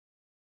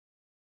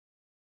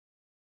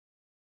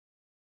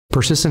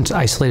Persistent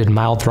isolated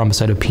mild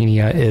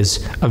thrombocytopenia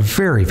is a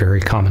very,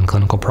 very common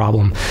clinical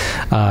problem.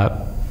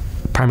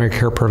 Primary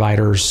care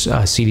providers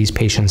see these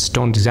patients,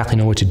 don't exactly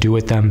know what to do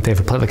with them. They have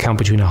a platelet count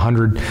between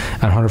 100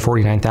 and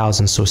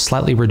 149,000, so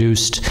slightly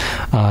reduced.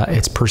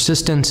 It's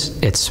persistent.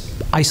 It's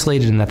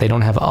isolated in that they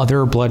don't have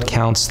other blood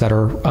counts that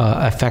are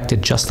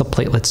affected, just the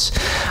platelets.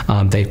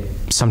 They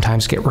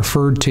sometimes get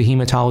referred to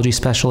hematology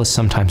specialists,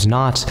 sometimes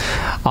not.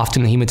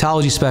 Often the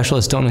hematology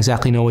specialists don't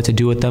exactly know what to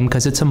do with them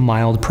because it's a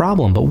mild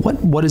problem. But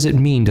what does it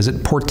mean? Does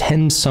it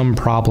portend some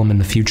problem in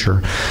the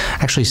future?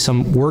 Actually,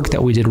 some work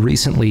that we did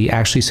recently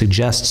actually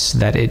suggests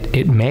that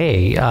it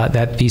may,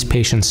 that these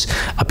patients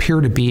appear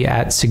to be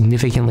at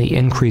significantly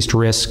increased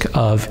risk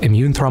of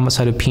immune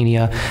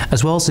thrombocytopenia,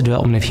 as well as the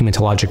development of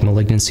hematologic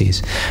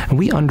malignancies. And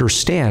we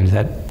understand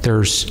that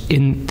there's,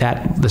 in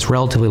this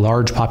relatively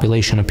large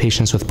population of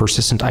patients with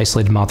persistent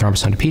isolated mild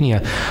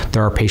thrombocytopenia,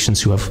 there are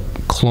patients who have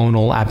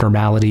clonal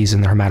abnormalities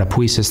in their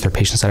hematopoiesis. There are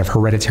patients that have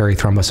hereditary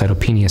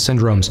thrombocytopenia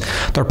syndromes.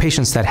 There are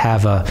patients that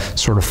have a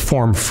sort of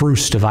form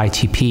fruste of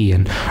ITP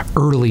and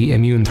early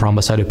immune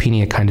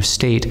thrombocytopenia kind of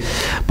state.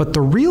 But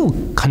the real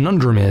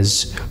conundrum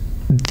is,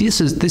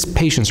 these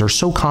patients are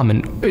so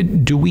common.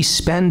 Do we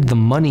spend the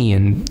money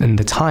and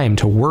the time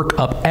to work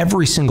up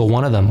every single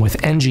one of them with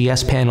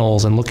NGS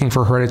panels and looking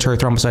for hereditary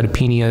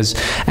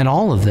thrombocytopenias and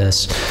all of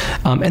this?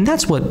 And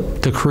that's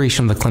what the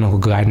creation of the clinical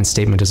guidance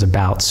statement is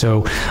about.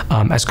 So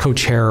as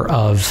co-chair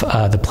of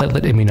the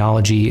platelet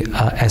immunology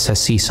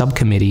SSC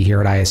subcommittee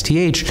here at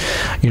ISTH,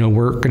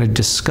 we're going to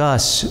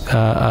discuss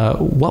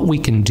what we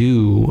can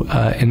do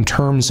in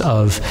terms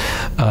of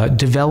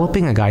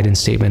developing a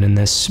guidance statement in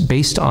this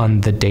based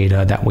on the data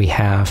that we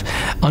have,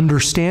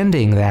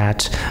 understanding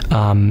that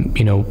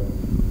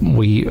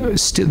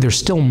there's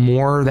still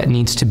more that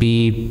needs to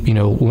be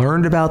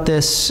learned about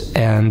this,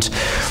 and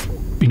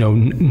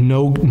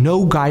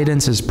no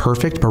guidance is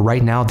perfect, but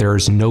right now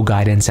there's no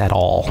guidance at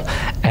all.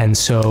 And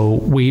so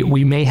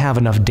we may have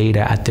enough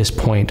data at this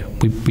point,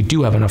 we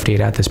do have enough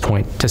data at this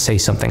point to say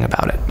something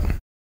about it.